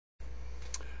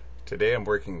Today I'm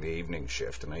working the evening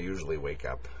shift, and I usually wake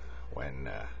up when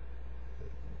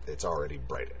it's already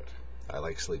bright out. I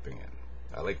like sleeping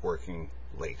in. I like working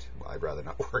late. Well, I'd rather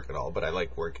not work at all, but I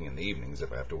like working in the evenings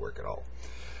if I have to work at all.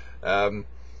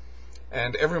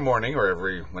 And every morning or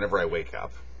whenever I wake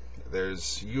up,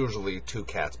 there's usually two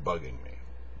cats bugging me.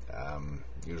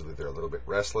 Usually they're a little bit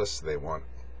restless. They want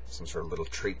some sort of little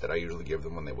treat that I usually give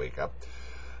them when they wake up.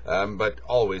 But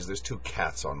always there's two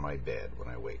cats on my bed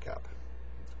when I wake up.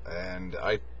 And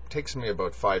it takes me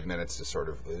about 5 minutes to sort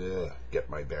of get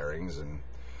my bearings and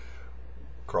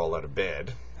crawl out of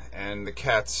bed. And the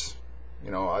cats,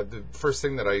 the first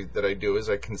thing that I do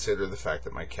is I consider the fact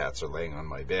that my cats are laying on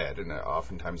my bed, and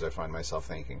oftentimes I find myself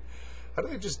thinking, how do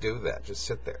they just do that? Just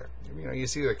sit there. You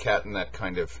see the cat in that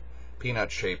kind of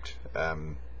peanut-shaped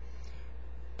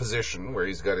position where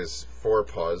he's got his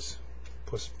forepaws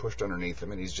pushed underneath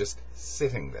him, and he's just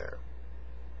sitting there,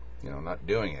 not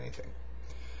doing anything.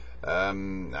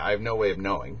 I have no way of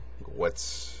knowing what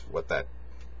that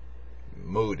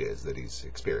mood is that he's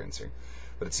experiencing,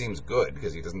 but it seems good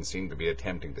because he doesn't seem to be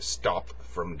attempting to stop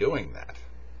from doing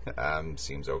that.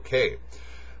 Seems okay.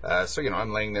 So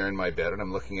I'm laying there in my bed and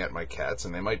I'm looking at my cats,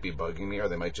 and they might be bugging me, or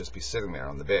they might just be sitting there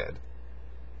on the bed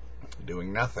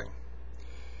doing nothing.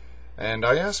 And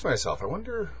I ask myself, I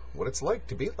wonder what it's like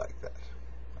to be like that.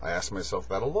 I ask myself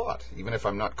that a lot. Even if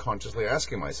I'm not consciously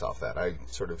asking myself that, I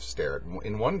sort of stare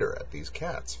in wonder at these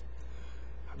cats.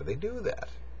 How do they do that?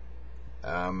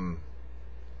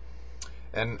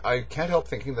 And I can't help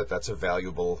thinking that that's a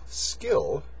valuable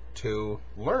skill to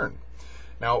learn.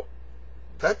 Now,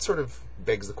 that sort of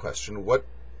begs the question, what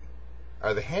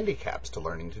are the handicaps to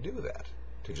learning to do that?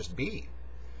 To just be?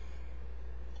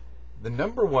 The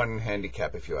number one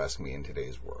handicap, if you ask me, in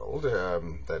today's world,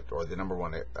 or the number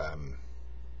one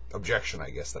objection,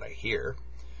 I guess, that I hear,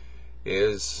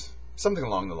 is something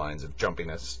along the lines of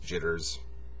jumpiness, jitters,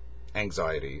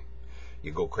 anxiety.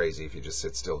 You go crazy if you just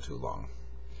sit still too long.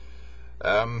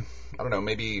 I don't know,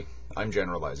 maybe I'm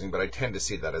generalizing, but I tend to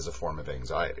see that as a form of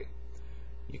anxiety.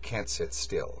 You can't sit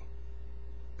still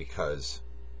because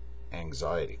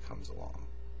anxiety comes along.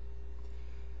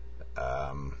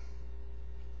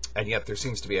 And yet there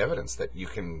seems to be evidence that you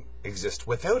can exist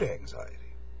without anxiety.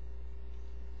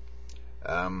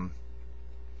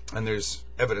 And there's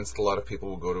evidence that a lot of people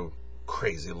will go to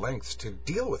crazy lengths to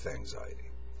deal with anxiety,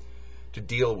 to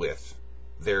deal with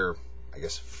their,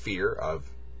 fear of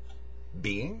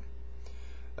being.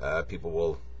 People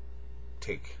will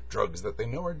take drugs that they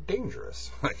know are dangerous,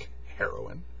 like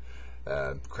heroin,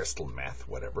 crystal meth,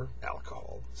 whatever,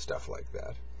 alcohol, stuff like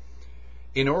that,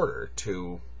 in order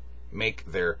to make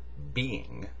their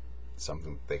being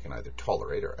something that they can either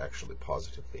tolerate or actually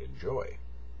positively enjoy.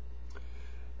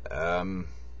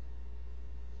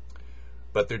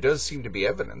 But there does seem to be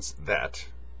evidence that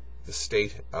the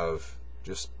state of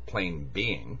just plain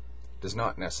being does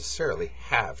not necessarily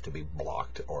have to be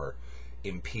blocked or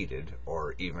impeded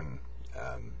or even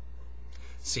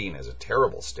seen as a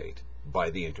terrible state by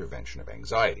the intervention of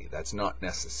anxiety. That's not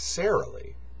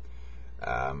necessarily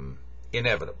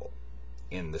inevitable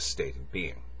in the state of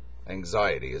being.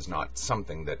 Anxiety is not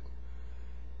something that,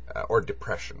 or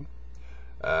depression,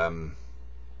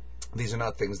 these are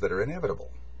not things that are inevitable.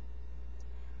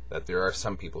 That there are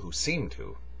some people who seem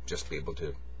to just be able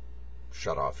to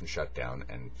shut off and shut down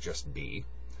and just be,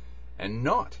 and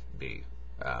not be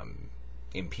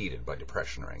impeded by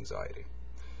depression or anxiety.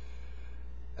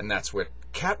 And that's what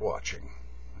cat watching,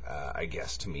 I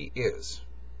guess, to me is.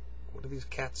 What are these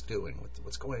cats doing?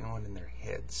 What's going on in their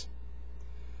heads?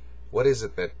 What is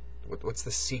it what's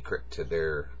the secret to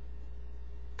their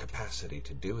capacity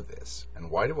to do this?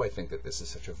 And why do I think that this is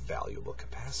such a valuable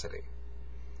capacity?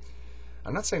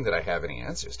 I'm not saying that I have any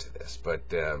answers to this, but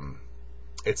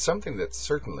it's something that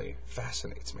certainly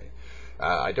fascinates me.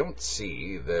 I don't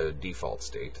see the default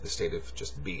state, the state of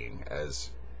just being, as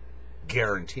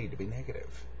guaranteed to be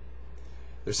negative.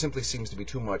 There simply seems to be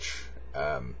too much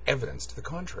evidence to the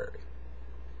contrary.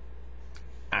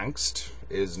 Angst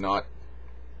is not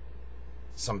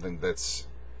something that's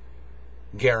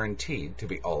guaranteed to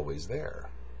be always there.